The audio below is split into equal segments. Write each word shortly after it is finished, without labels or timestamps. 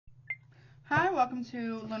Hi, welcome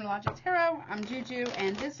to Lunar Logic Tarot. I'm Juju,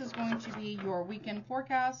 and this is going to be your weekend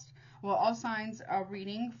forecast. Well, all signs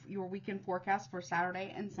reading your weekend forecast for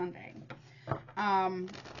Saturday and Sunday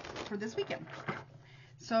for this weekend.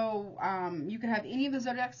 So you could have any of the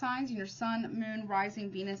zodiac signs in your Sun, Moon,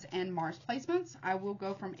 Rising, Venus, and Mars placements. I will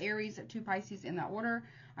go from Aries to Pisces in that order.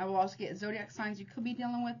 I will also get zodiac signs you could be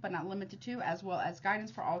dealing with, but not limited to, as well as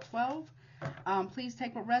guidance for all 12. Please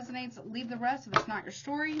take what resonates, leave the rest if it's not your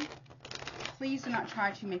story. Please do not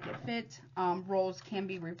try to make it fit. Roles can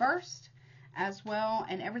be reversed as well,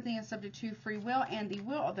 and everything is subject to free will and the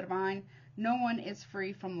will of the divine. No one is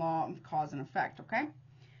free from law of cause and effect, okay?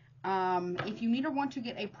 If you need or want to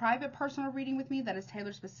get a private personal reading with me that is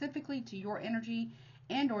tailored specifically to your energy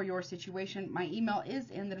and or your situation, my email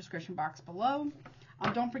is in the description box below.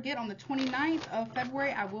 Don't forget, on the 29th of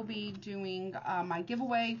February, I will be doing my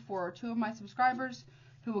giveaway for 2 of my subscribers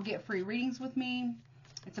who will get free readings with me.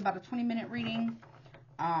 It's about a 20-minute reading,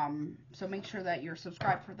 so make sure that you're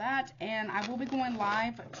subscribed for that. And I will be going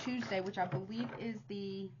live Tuesday, which I believe is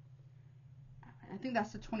I think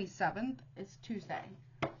that's the 27th. It's Tuesday,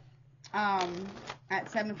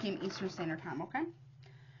 at 7 p.m. Eastern Standard Time, okay?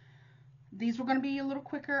 These were going to be a little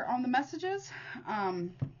quicker on the messages.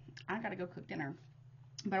 I got to go cook dinner,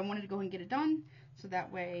 but I wanted to go ahead and get it done so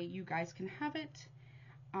that way you guys can have it.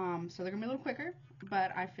 So they're going to be a little quicker,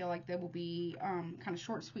 but I feel like they will be kind of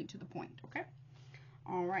short, sweet, to the point, okay?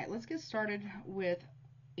 All right, let's get started with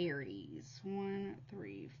Aries. 1,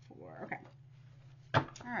 3, 4, okay.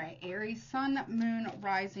 All right, Aries, Sun, Moon,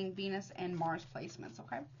 Rising, Venus, and Mars placements,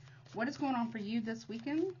 okay? What is going on for you this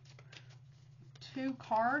weekend? 2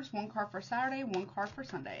 cards, 1 card for Saturday, 1 card for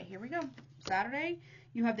Sunday. Here we go. Saturday,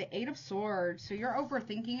 you have the 8 of Swords, so you're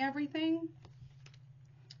overthinking everything.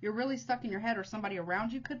 You're really stuck in your head, or somebody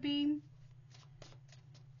around you could be.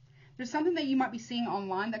 There's something that you might be seeing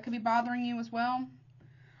online that could be bothering you as well.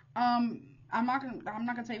 I'm not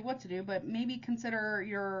gonna tell you what to do, but maybe consider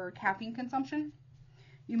your caffeine consumption.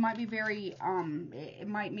 You might be very it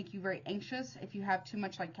might make you very anxious if you have too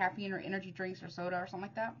much like caffeine or energy drinks or soda or something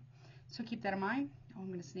like that. So keep that in mind. Oh, I'm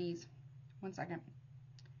gonna sneeze. 1 second.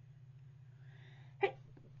 Hey.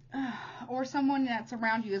 Or someone that's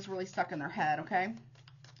around you is really stuck in their head, okay?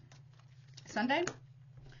 Sunday,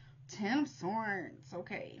 10 of Swords.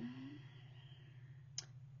 Okay.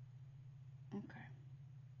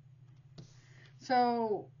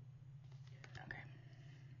 So,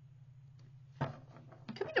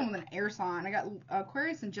 you could be dealing with an air sign. I got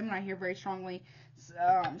Aquarius and Gemini here very strongly.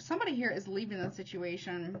 Somebody here is leaving the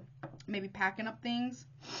situation, maybe packing up things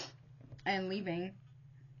and leaving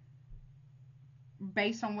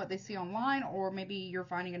based on what they see online, or maybe you're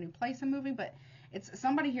finding a new place and moving, but it's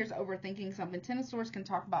somebody here's overthinking something. 10 of Swords can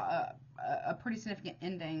talk about a pretty significant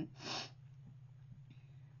ending.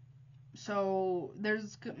 So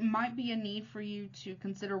might be a need for you to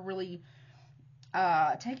consider really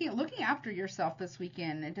looking after yourself this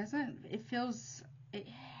weekend. It feels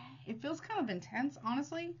kind of intense,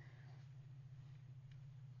 honestly.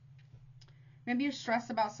 Maybe you're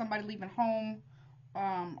stressed about somebody leaving home,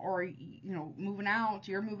 or moving out.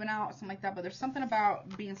 You're moving out, something like that. But there's something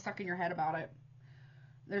about being stuck in your head about it.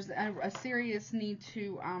 There's a serious need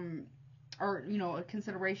to a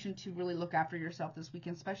consideration to really look after yourself this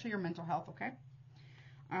weekend, especially your mental health, okay?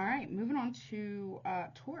 All right, moving on to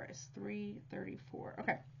Taurus, 334.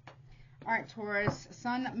 Okay. All right, Taurus,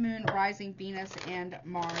 Sun, Moon, Rising, Venus, and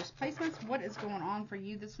Mars placements. What is going on for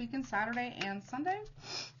you this weekend, Saturday and Sunday?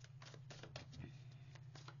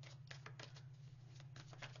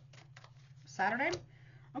 Saturday.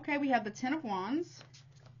 Okay, we have the 10 of Wands.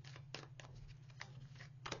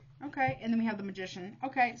 Okay, and then we have the Magician.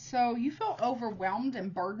 Okay, so you feel overwhelmed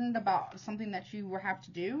and burdened about something that you have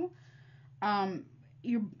to do.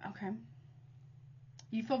 Okay.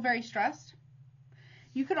 You feel very stressed.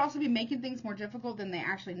 You could also be making things more difficult than they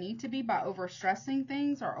actually need to be by overstressing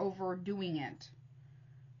things or overdoing it.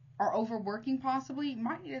 Or overworking, possibly. You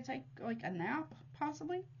might need to take like a nap,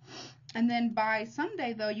 possibly. And then by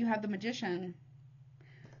Sunday, though, you have the Magician.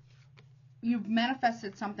 You've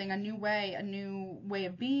manifested something, a new way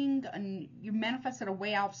of being, and you manifested a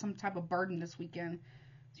way out of some type of burden this weekend.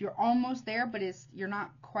 So you're almost there, but you're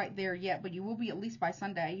not quite there yet, but you will be at least by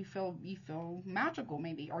Sunday. You feel magical,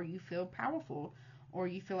 maybe, or you feel powerful, or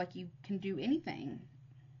you feel like you can do anything.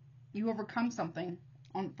 You overcome something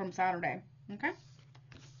from Saturday. Okay?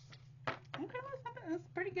 Okay, that's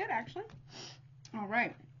pretty good, actually. All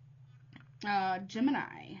right.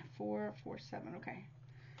 Gemini, 447. Okay.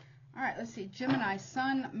 All right, let's see. Gemini,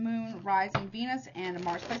 Sun, Moon, Rising, Venus, and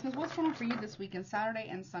Mars placements. What's going on for you this weekend, Saturday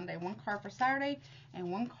and Sunday? 1 card for Saturday and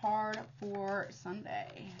 1 card for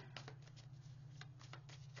Sunday.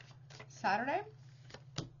 Saturday.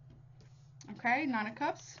 Okay, 9 of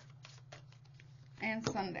Cups. And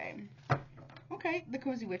Sunday. Okay, the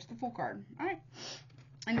Cozy Witch, the Fool card. All right.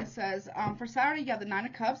 And it says, for Saturday, you have the 9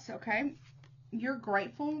 of Cups. Okay. You're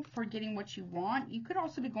grateful for getting what you want. You could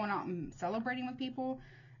also be going out and celebrating with people.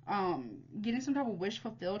 Getting some type of wish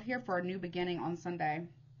fulfilled here for a new beginning on Sunday.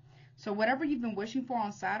 So whatever you've been wishing for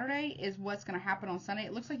on Saturday is what's going to happen on Sunday.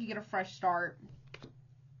 It looks like you get a fresh start.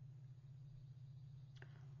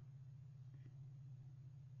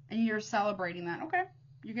 And you're celebrating that. Okay.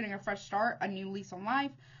 You're getting a fresh start, a new lease on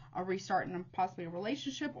life, a restart in possibly a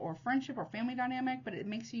relationship or friendship or family dynamic. But it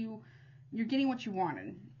makes you're getting what you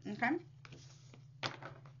wanted. Okay.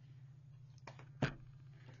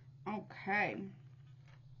 Okay.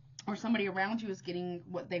 Or somebody around you is getting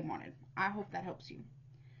what they wanted. I hope that helps you.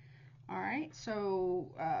 All right.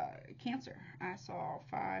 So, Cancer. I saw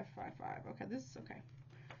 5, 5, 5. Okay. This is okay.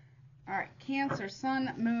 All right. Cancer,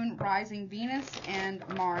 Sun, Moon, Rising, Venus, and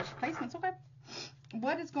Mars placements. Okay.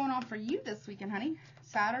 What is going on for you this weekend, honey?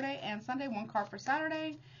 Saturday and Sunday. 1 card for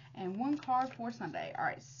Saturday and 1 card for Sunday. All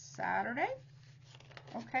right. Saturday.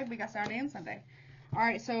 Okay. We got Saturday and Sunday. All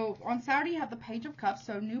right, so on Saturday you have the Page of Cups,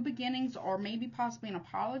 so new beginnings or maybe possibly an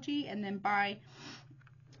apology, and then by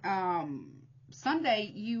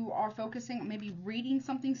Sunday you are focusing on maybe reading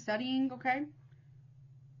something, studying, okay?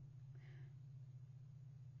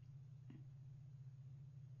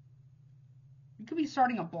 You could be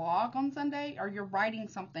starting a blog on Sunday, or you're writing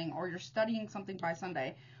something, or you're studying something by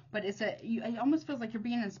Sunday, but it almost feels like you're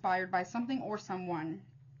being inspired by something or someone.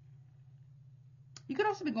 You could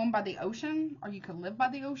also be going by the ocean, or you could live by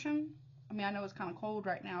the ocean. I mean, I know it's kind of cold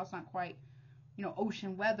right now. It's not quite,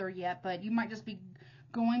 ocean weather yet, but you might just be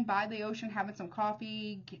going by the ocean, having some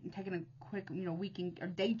coffee, taking a quick, weekend or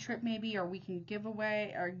day trip maybe, or weekend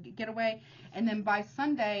giveaway or getaway. And then by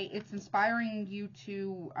Sunday, it's inspiring you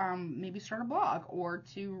to maybe start a blog or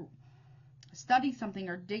to study something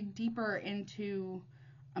or dig deeper into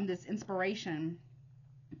this inspiration.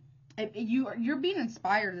 You're being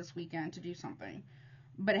inspired this weekend to do something,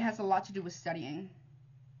 but it has a lot to do with studying.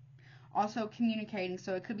 Also communicating,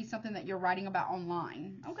 so it could be something that you're writing about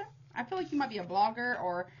online. Okay. I feel like you might be a blogger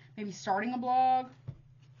or maybe starting a blog,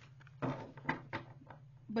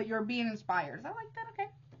 but you're being inspired. I like that. Okay.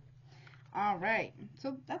 All right.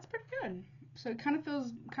 So that's pretty good. So it kind of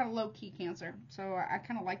feels kind of low-key, Cancer. So I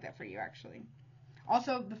kind of like that for you, actually.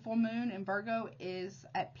 Also, the full moon in Virgo is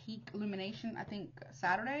at peak illumination, I think,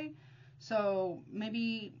 Saturday. So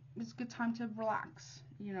maybe it's a good time to relax,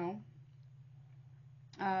 Who am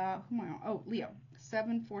I on? Oh, Leo.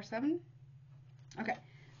 747. Okay.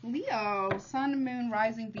 Leo, Sun, Moon,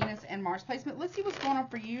 Rising, Venus, and Mars placement. Let's see what's going on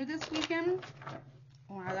for you this weekend.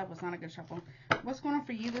 Wow, that was not a good shuffle. What's going on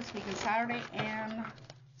for you this weekend, Saturday and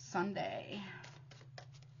Sunday?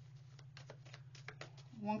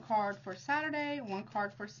 1 card for Saturday, 1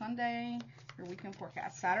 card for Sunday. Your weekend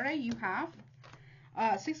forecast. Saturday, you have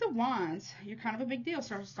 6 of Wands. You're kind of a big deal,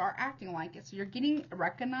 so start acting like it. So you're getting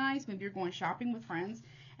recognized. Maybe you're going shopping with friends.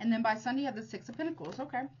 And then by Sunday, you have the 6 of Pentacles.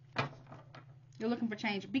 Okay. You're looking for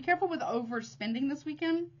change. Be careful with overspending this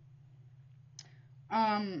weekend.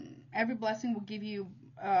 Every blessing will give you,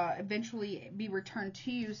 eventually be returned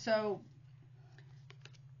to you. So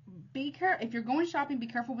be careful. If you're going shopping, be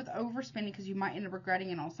careful with overspending because you might end up regretting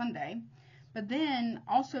it on Sunday. But then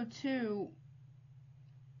also too,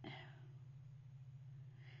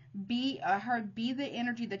 be the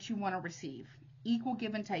energy that you want to receive. Equal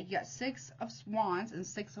give and take. You got 6 of Wands and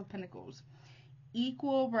 6 of Pentacles.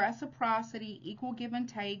 Equal reciprocity, equal give and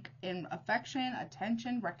take in affection,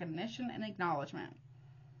 attention, recognition, and acknowledgement.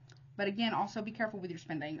 But again, also be careful with your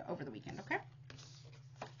spending over the weekend, okay?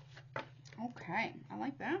 Okay, I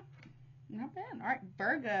like that. Not bad. All right,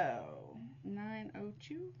 Virgo,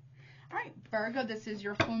 902. All right, Virgo, this is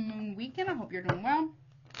your full moon weekend. I hope you're doing well.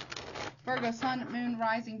 Virgo, Sun, Moon,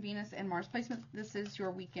 Rising, Venus, and Mars placements. This is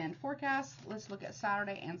your weekend forecast. Let's look at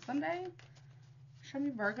Saturday and Sunday. Show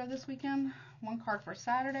me Virgo this weekend. 1 card for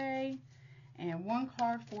Saturday and 1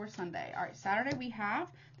 card for Sunday. All right, Saturday we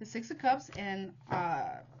have the 6 of Cups, and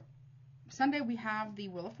Sunday we have the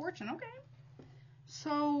Wheel of Fortune. Okay.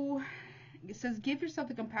 So it says give yourself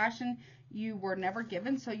the compassion you were never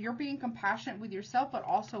given. So you're being compassionate with yourself, but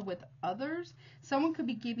also with others. Someone could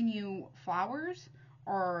be giving you flowers,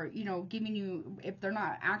 or giving you, if they're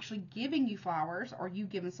not actually giving you flowers, or you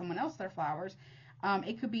giving someone else their flowers.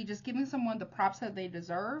 It could be just giving someone the props that they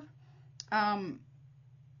deserve.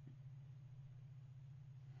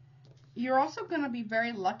 You're also going to be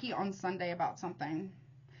very lucky on Sunday about something.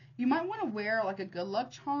 You might want to wear like a good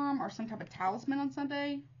luck charm or some type of talisman on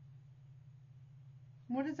Sunday.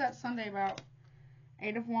 What is that Sunday about?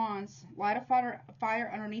 Eight of Wands. Light a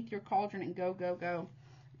fire underneath your cauldron and go, go, go.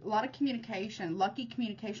 A lot of communication. Lucky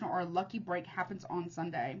communication or a lucky break happens on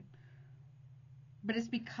Sunday. But it's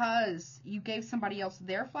because you gave somebody else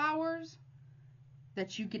their flowers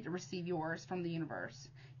that you get to receive yours from the universe.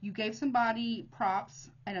 You gave somebody props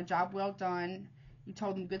and a job well done. You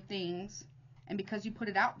told them good things. And because you put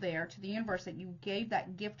it out there to the universe that you gave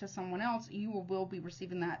that gift to someone else, you will be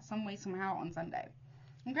receiving that some way, somehow on Sunday.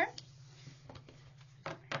 Okay?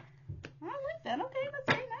 I like that. Okay,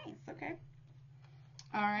 that's very nice. Okay.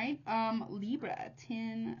 All right. Libra,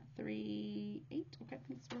 10, 3, 8. Okay,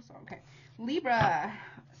 okay. Libra,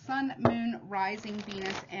 Sun, Moon, Rising,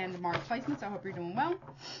 Venus, and Mars placements. I hope you're doing well.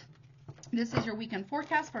 This is your weekend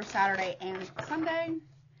forecast for Saturday and Sunday.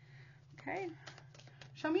 Okay.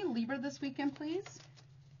 Show me Libra this weekend, please.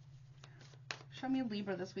 Show me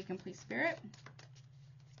Libra this weekend, please, Spirit.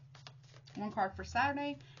 One card for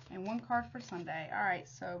Saturday and one card for Sunday. All right,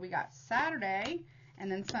 so we got Saturday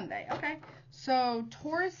and then Sunday. Okay, so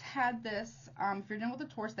Taurus had this. If you're dealing with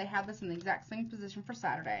a Taurus, they have this in the exact same position for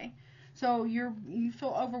Saturday. So you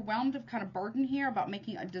feel overwhelmed of kind of burden here about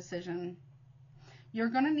making a decision. You're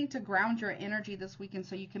going to need to ground your energy this weekend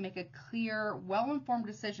so you can make a clear, well-informed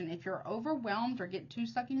decision. If you're overwhelmed or get too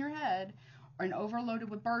stuck in your head and overloaded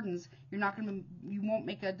with burdens, you won't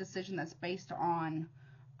make a decision that's based on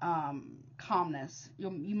calmness.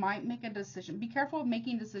 You might make a decision. Be careful of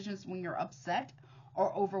making decisions when you're upset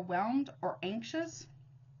or overwhelmed or anxious.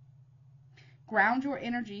 Ground your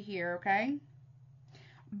energy here, okay?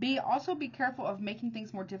 Also be careful of making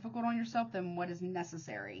things more difficult on yourself than what is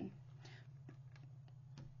necessary.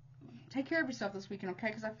 Take care of yourself this weekend, okay?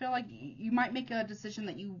 Because I feel like you might make a decision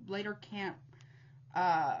that you later can't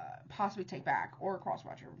possibly take back, or a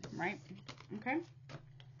cross-watcher, right? Okay?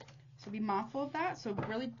 So be mindful of that. So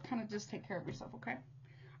really kind of just take care of yourself, okay?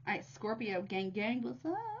 All right, Scorpio, gang, what's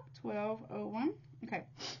up? 1201. Okay.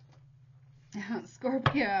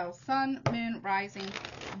 Scorpio, Sun, Moon, Rising,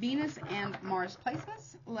 Venus, and Mars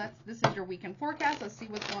placements. This is your weekend forecast. Let's see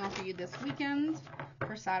what's going on for you this weekend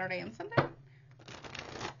for Saturday and Sunday.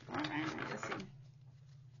 All right, let's see.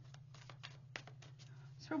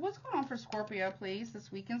 So what's going on for Scorpio, please,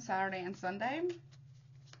 this weekend, Saturday and Sunday?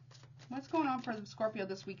 What's going on for the Scorpio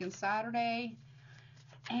this weekend, Saturday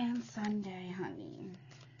and Sunday, honey?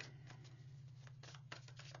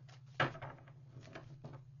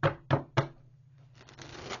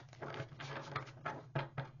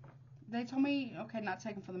 They told me, okay, not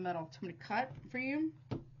taken for the middle. Told me to cut for you.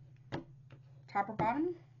 Top or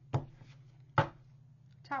bottom?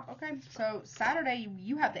 Top, okay. So Saturday,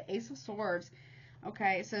 you have the Ace of Swords.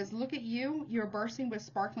 Okay, it says, look at you. You're bursting with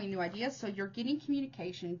sparkling new ideas. So you're getting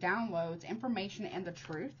communication, downloads, information, and the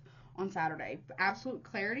truth on Saturday. Absolute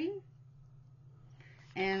clarity.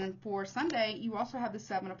 And for Sunday, you also have the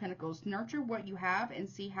Seven of Pentacles. Nurture what you have and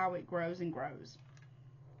see how it grows and grows.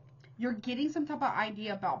 You're getting some type of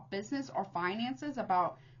idea about business or finances,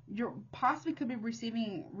 about you possibly could be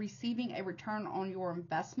receiving a return on your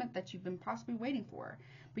investment that you've been possibly waiting for.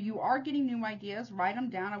 But you are getting new ideas. Write them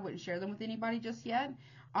down. I wouldn't share them with anybody just yet.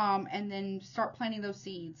 And then start planting those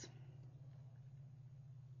seeds.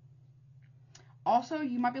 Also,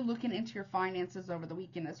 you might be looking into your finances over the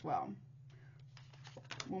weekend as well.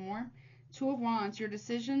 One more. Two of Wands. Your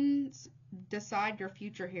decisions decide your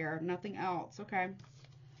future here. Nothing else. Okay.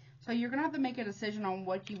 So you're going to have to make a decision on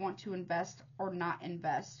what you want to invest or not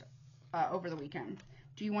invest over the weekend.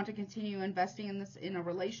 Do you want to continue investing in a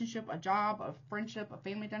relationship, a job, a friendship, a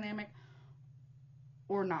family dynamic,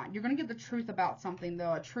 or not? You're going to get the truth about something,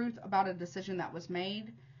 though, a truth about a decision that was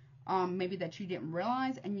made, maybe that you didn't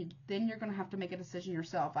realize, and then you're going to have to make a decision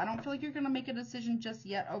yourself. I don't feel like you're going to make a decision just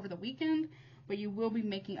yet over the weekend, but you will be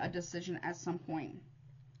making a decision at some point.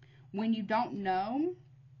 When you don't know,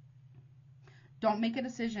 don't make a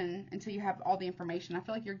decision until you have all the information. I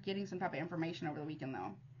feel like you're getting some type of information over the weekend,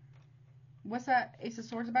 though. What's that Ace of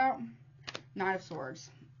Swords about? Knight of Swords.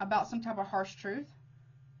 About some type of harsh truth,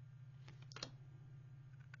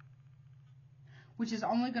 which is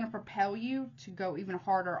only going to propel you to go even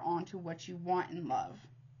harder onto what you want in love,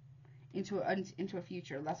 into a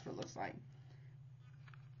future. That's what it looks like.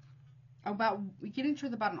 About getting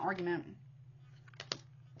truth about an argument,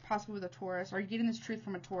 possibly with a Taurus. Are you getting this truth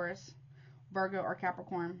from a Taurus, Virgo, or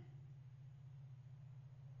Capricorn?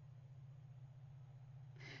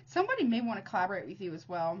 Somebody may want to collaborate with you as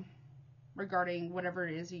well regarding whatever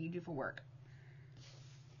it is that you do for work.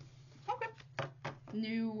 Okay.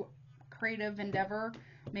 New creative endeavor,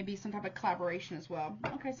 maybe some type of collaboration as well.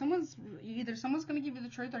 Okay, either someone's going to give you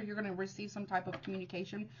the truth, or you're going to receive some type of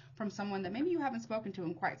communication from someone that maybe you haven't spoken to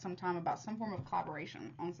in quite some time about some form of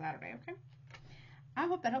collaboration on Saturday. Okay. I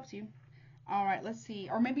hope that helps you. All right, let's see.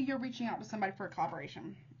 Or maybe you're reaching out to somebody for a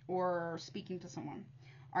collaboration or speaking to someone.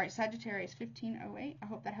 All right, Sagittarius 1508. I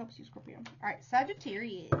hope that helps you, Scorpio. All right,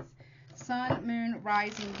 Sagittarius. Sun, Moon,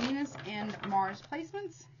 Rising, Venus, and Mars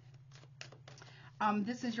placements.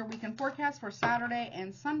 This is your weekend forecast for Saturday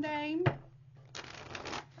and Sunday.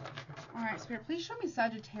 All right, Spirit, please show me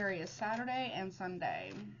Sagittarius, Saturday and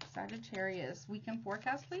Sunday. Sagittarius, weekend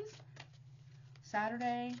forecast, please.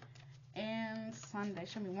 Saturday and Sunday.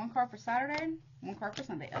 Show me one card for Saturday, one card for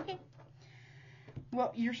Sunday. Okay.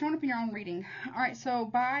 Well, you're showing up in your own reading. All right,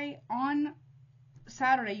 so on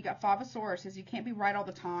Saturday, you got Five of Swords. Says you can't be right all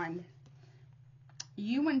the time.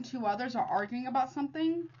 You and two others are arguing about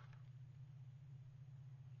something.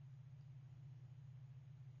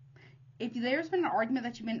 If there's been an argument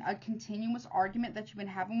that you've been, a continuous argument that you've been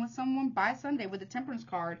having with someone, by Sunday with the Temperance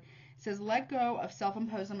card, it says let go of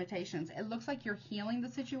self-imposed limitations. It looks like you're healing the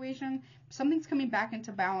situation. Something's coming back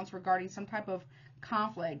into balance regarding some type of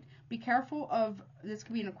conflict. Be careful of, this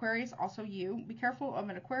could be an Aquarius, also you. Be careful of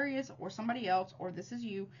an Aquarius or somebody else, or this is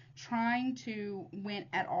you, trying to win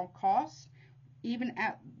at all costs, even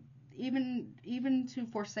to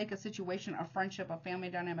forsake a situation, a friendship, a family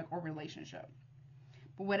dynamic, or relationship.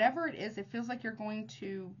 But whatever it is, it feels like you're going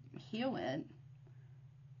to heal it.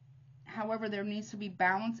 However, there needs to be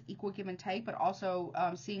balance, equal give and take, but also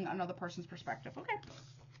seeing another person's perspective.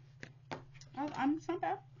 Okay. It's not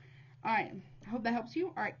bad. All right. I hope that helps you.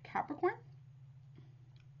 All right, Capricorn.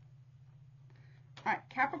 All right,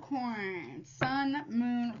 Capricorn. Sun,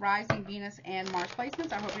 Moon, Rising, Venus, and Mars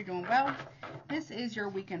placements. I hope you're doing well. This is your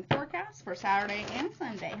weekend forecast for Saturday and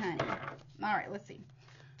Sunday, honey. All right, let's see.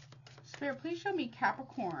 Spirit, please show me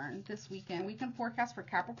Capricorn this weekend. Weekend forecast for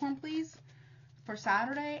Capricorn, please. For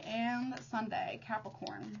Saturday and Sunday.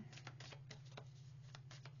 Capricorn.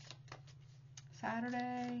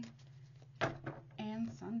 Saturday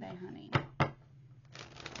and Sunday, honey.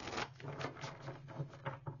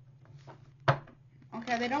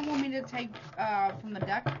 Okay, they don't want me to take from the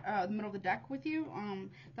deck, the middle of the deck with you.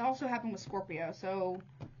 That also happened with Scorpio. So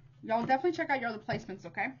y'all definitely check out your other placements,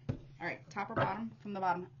 okay? All right, top or bottom? From the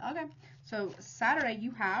bottom. Okay. So Saturday you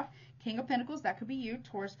have King of Pentacles. That could be you,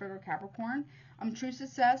 Taurus, Virgo, Capricorn. True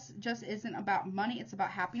success just isn't about money. It's about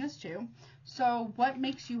happiness too. So what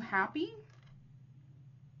makes you happy?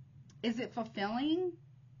 Is it fulfilling?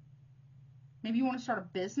 Maybe you want to start a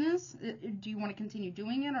business. Do you want to continue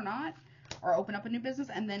doing it or not? Or open up a new business?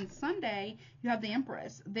 And then Sunday, you have the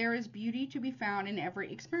Empress. There is beauty to be found in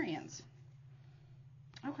every experience.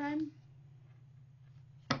 Okay.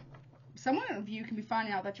 Some of you can be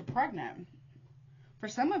finding out that you're pregnant. For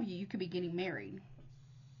some of you, you could be getting married.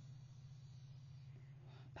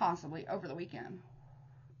 Possibly over the weekend.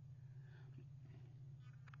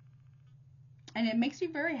 And it makes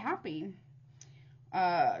you very happy.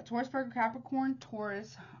 Taurus, Virgo, Capricorn,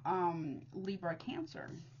 Taurus, Libra,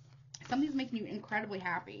 Cancer. Something's making you incredibly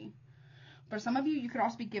happy. For some of you, you could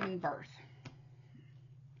also be giving birth.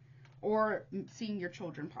 Or seeing your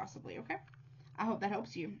children possibly, okay? I hope that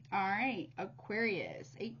helps you. All right,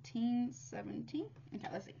 Aquarius, 1817. Okay,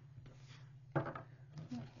 let's see.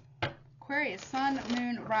 Aquarius, Sun,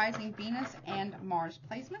 Moon, Rising, Venus, and Mars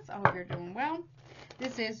placements. I hope you're doing well.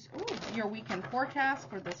 This is your weekend forecast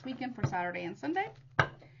for this weekend for Saturday and Sunday.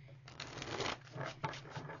 Let's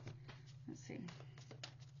see.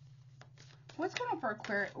 What's going on for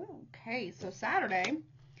Aquarius? Okay, so Saturday,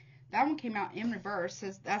 that one came out in reverse.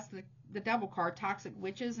 Says that's the devil card, Toxic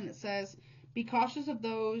Witches, and it says, be cautious of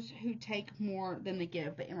those who take more than they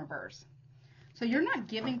give, but in reverse. So you're not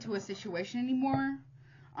giving to a situation anymore.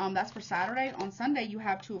 That's for Saturday. On Sunday, you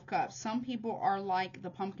have Two of Cups. Some people are like the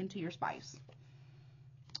pumpkin to your spice.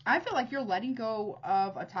 I feel like you're letting go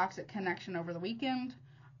of a toxic connection over the weekend.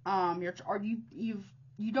 You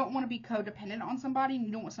don't want to be codependent on somebody, and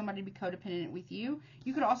you don't want somebody to be codependent with you.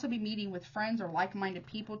 You could also be meeting with friends or like-minded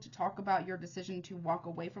people to talk about your decision to walk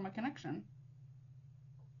away from a connection.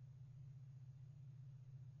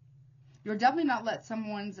 You're definitely not let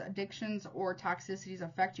someone's addictions or toxicities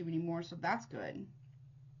affect you anymore, so that's good.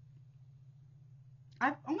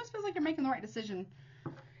 I almost feels like you're making the right decision.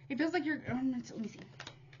 It feels like you're, let me see.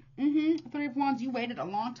 Three of Wands, you waited a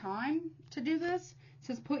long time to do this. It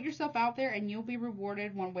says put yourself out there and you'll be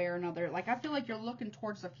rewarded one way or another. Like, I feel like you're looking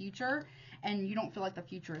towards the future and you don't feel like the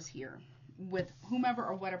future is here with whomever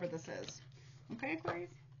or whatever this is. Okay,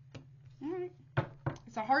 Aquarius? All right.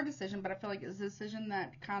 It's a hard decision, but I feel like it's a decision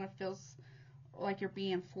that kind of feels like you're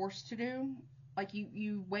being forced to do. Like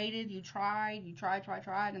you waited, you tried,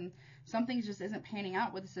 and something just isn't panning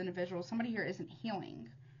out with this individual. Somebody here isn't healing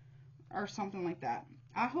or something like that.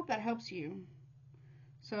 I hope that helps you.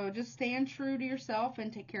 So just stand true to yourself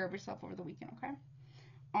and take care of yourself over the weekend, okay?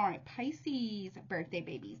 All right, Pisces, birthday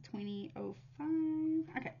babies,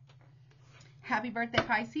 2005. Okay. Happy birthday,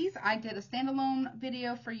 Pisces. I did a standalone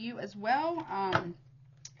video for you as well.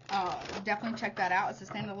 Definitely check that out. It's a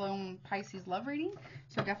standalone Pisces love reading.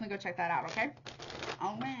 So definitely go check that out, okay?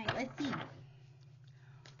 All right, let's see.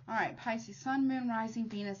 All right, Pisces, Sun, Moon, Rising,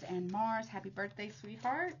 Venus, and Mars. Happy birthday,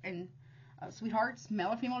 sweetheart. And sweethearts, male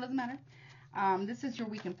or female, doesn't matter. This is your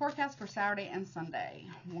weekend forecast for Saturday and Sunday.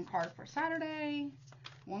 One card for Saturday,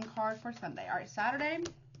 one card for Sunday. All right, Saturday,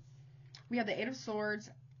 we have the Eight of Swords.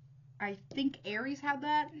 I think Aries had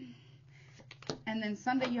that. And then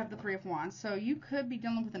Sunday, you have the Three of Wands. So you could be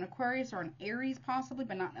dealing with an Aquarius or an Aries possibly,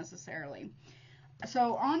 but not necessarily.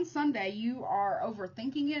 So on Sunday, you are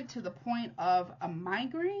overthinking it to the point of a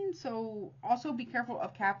migraine. So also be careful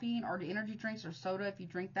of caffeine or the energy drinks or soda if you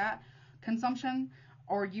drink that consumption.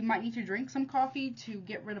 Or you might need to drink some coffee to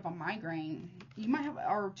get rid of a migraine. You might have,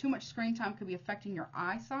 or too much screen time could be affecting your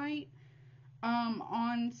eyesight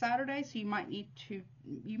on Saturday. So you might need to,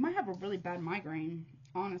 you might have a really bad migraine,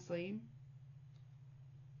 honestly.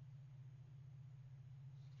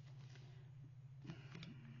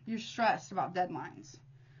 You're stressed about deadlines,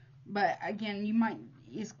 but again, you might,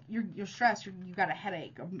 you're stressed. You got a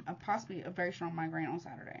headache, possibly a very strong migraine on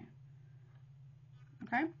Saturday.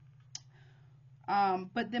 Okay.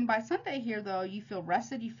 But then by Sunday here, though, you feel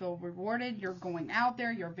rested, you feel rewarded. You're going out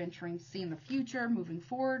there, you're venturing, seeing the future, moving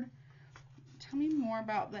forward. Tell me more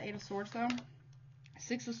about the Eight of Swords, though.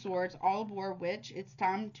 Six of Swords, all aboard, witch. It's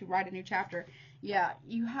time to write a new chapter. Yeah,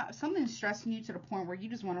 you have something stressing you to the point where you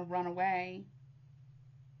just want to run away.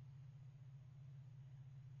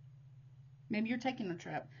 Maybe you're taking a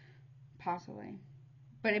trip, possibly.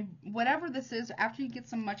 But whatever this is, after you get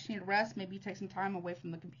some much needed rest, maybe you take some time away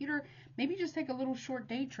from the computer. Maybe you just take a little short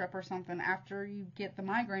day trip or something after you get the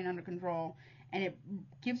migraine under control. And it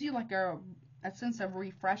gives you like a sense of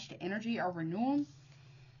refreshed energy or renewal,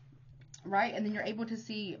 right? And then you're able to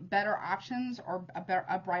see better options or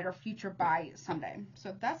a brighter future by Sunday.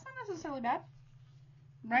 So that's not necessarily bad,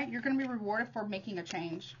 right? You're going to be rewarded for making a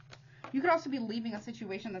change. You could also be leaving a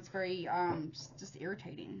situation that's very just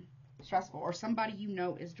irritating, stressful, or somebody you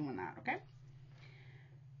know is doing that, okay?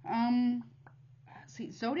 Let's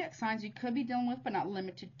see, zodiac signs you could be dealing with, but not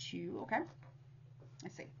limited to, okay?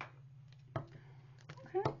 Let's see.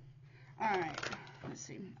 Okay. All right. Let's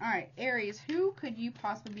see. All right, Aries, who could you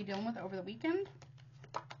possibly be dealing with over the weekend?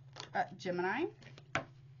 Gemini.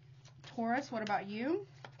 Taurus, what about you?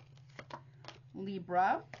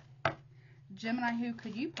 Libra. Gemini, who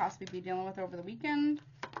could you possibly be dealing with over the weekend?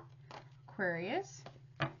 Aquarius.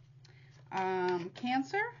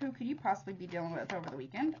 Cancer, who could you possibly be dealing with over the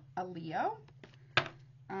weekend? A Leo.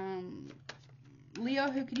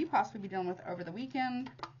 Leo, who could you possibly be dealing with over the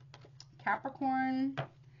weekend? Capricorn.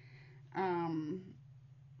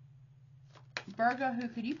 Virgo, who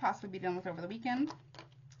could you possibly be dealing with over the weekend?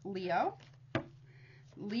 Leo.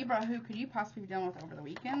 Libra, who could you possibly be dealing with over the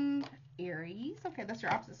weekend? Aries. Okay, that's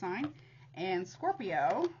your opposite sign. And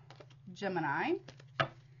Scorpio, Gemini,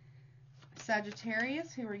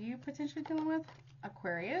 Sagittarius, who are you potentially dealing with?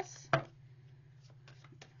 Aquarius,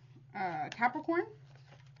 Capricorn,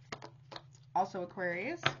 also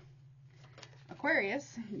Aquarius.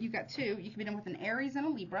 Aquarius, you got two. You can be dealing with an Aries and a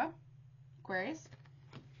Libra, Aquarius.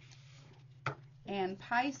 And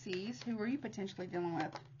Pisces, who are you potentially dealing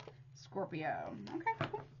with? Scorpio. Okay,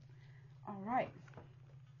 cool. All right.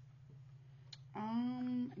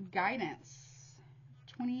 Guidance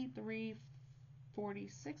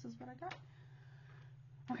 2346 is what I got.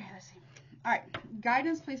 Okay, let's see. All right,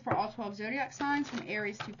 guidance please for all 12 zodiac signs from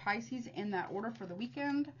Aries to Pisces in that order for the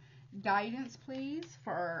weekend. Guidance please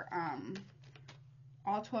for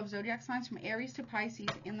all 12 zodiac signs from Aries to Pisces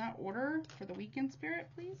in that order for the weekend, Spirit,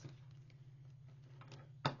 please.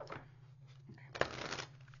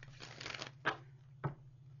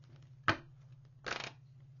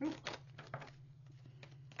 Okay.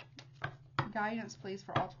 Guidance, please,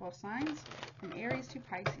 for all 12 signs from Aries to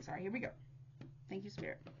Pisces. All right, here we go. Thank you,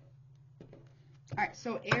 Spirit. All right,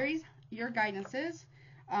 so Aries, your guidance is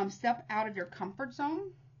step out of your comfort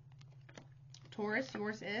zone. Taurus,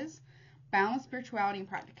 yours is balance spirituality and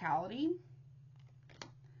practicality.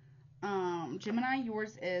 Gemini,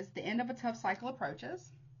 yours is the end of a tough cycle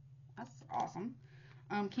approaches. That's awesome.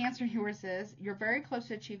 Cancer, yours is you're very close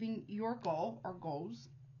to achieving your goal or goals.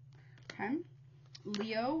 Okay.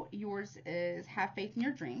 Leo, yours is have faith in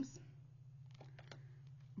your dreams.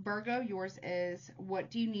 Virgo, yours is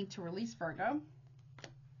what do you need to release, Virgo?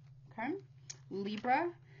 Okay.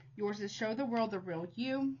 Libra, yours is show the world the real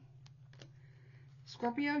you.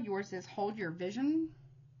 Scorpio, yours is hold your vision.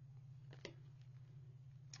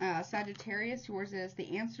 Sagittarius, yours is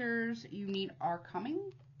the answers you need are coming.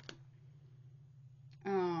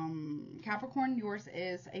 Capricorn, yours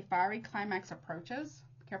is a fiery climax approaches.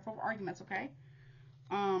 Careful of arguments, okay?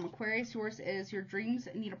 Aquarius, yours is your dreams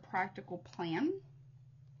need a practical plan.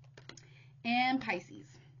 And Pisces,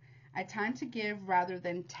 a time to give rather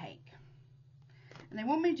than take. And they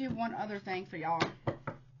want me to do one other thing for y'all.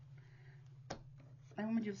 They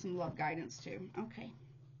want me to do some love guidance too. Okay.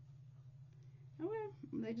 Okay.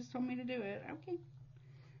 They just told me to do it. Okay.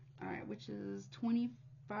 All right, which is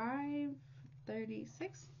 25:36.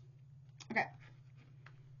 Okay.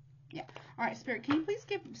 Yeah. All right, Spirit, can you please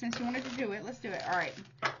give, since you wanted to do it, let's do it. All right.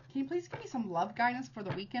 Can you please give me some love guidance for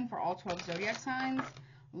the weekend for all 12 zodiac signs?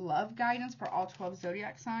 Love guidance for all 12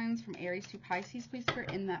 zodiac signs from Aries to Pisces, please,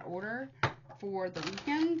 Spirit, in that order for the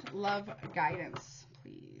weekend. Love guidance,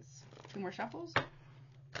 please. 2 more shuffles.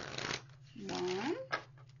 1,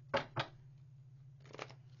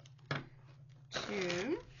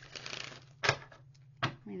 2.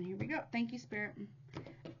 And here we go. Thank you, Spirit.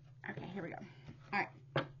 Okay, here we go. All right.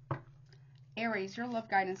 Aries, your love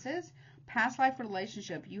guidance is past life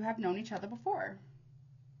relationship. You have known each other before.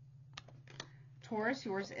 Taurus,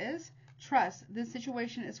 yours is trust. This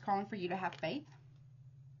situation is calling for you to have faith.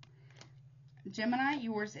 Gemini,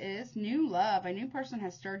 yours is new love. A new person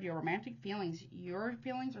has stirred your romantic feelings. Your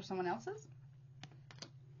feelings or someone else's.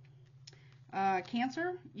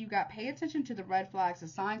 Cancer, you got pay attention to the red flags. The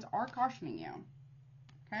signs are cautioning you.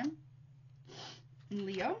 Okay.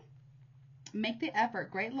 Leo, make the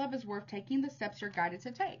effort. Great love is worth taking the steps you're guided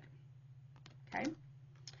to take. Okay.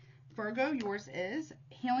 Virgo, yours is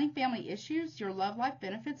healing family issues. Your love life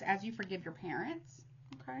benefits as you forgive your parents.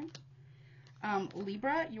 Okay.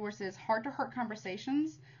 Libra, yours is heart-to-heart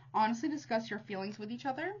conversations. Honestly discuss your feelings with each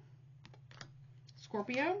other.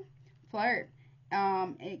 Scorpio, flirt.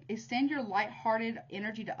 Extend your light-hearted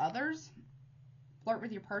energy to others. Flirt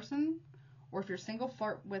with your person. Or if you're single,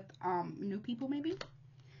 flirt with new people maybe.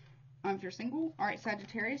 If you're single. All right,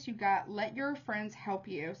 Sagittarius, you got let your friends help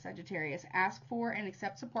you. Sagittarius, ask for and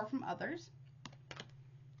accept support from others.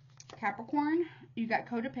 Capricorn, you got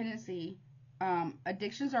codependency.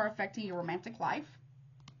 Addictions are affecting your romantic life.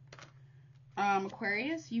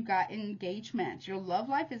 Aquarius, you got engagement. Your love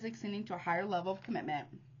life is extending to a higher level of commitment.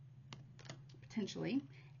 Potentially.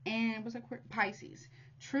 And what's that? Pisces,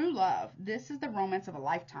 true love. This is the romance of a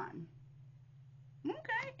lifetime.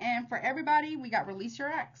 Okay. And for everybody, we got release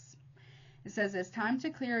your ex. It says it's time to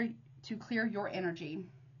clear your energy.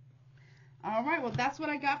 All right, well, that's what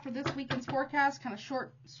I got for this weekend's forecast. Kind of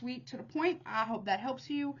short, sweet, to the point. I hope that helps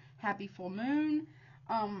you. Happy full moon.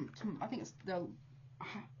 I think it's the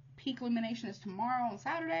peak illumination is tomorrow on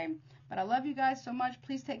Saturday. But I love you guys so much.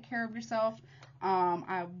 Please take care of yourself.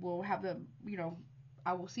 I will have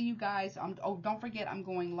I will see you guys. Oh, don't forget, I'm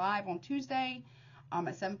going live on Tuesday.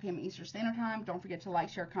 At 7 p.m. Eastern Standard Time. Don't forget to like,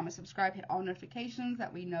 share, comment, subscribe, hit all notifications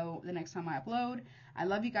that we know the next time I upload. I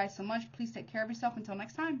love you guys so much. Please take care of yourself. Until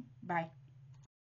next time. Bye.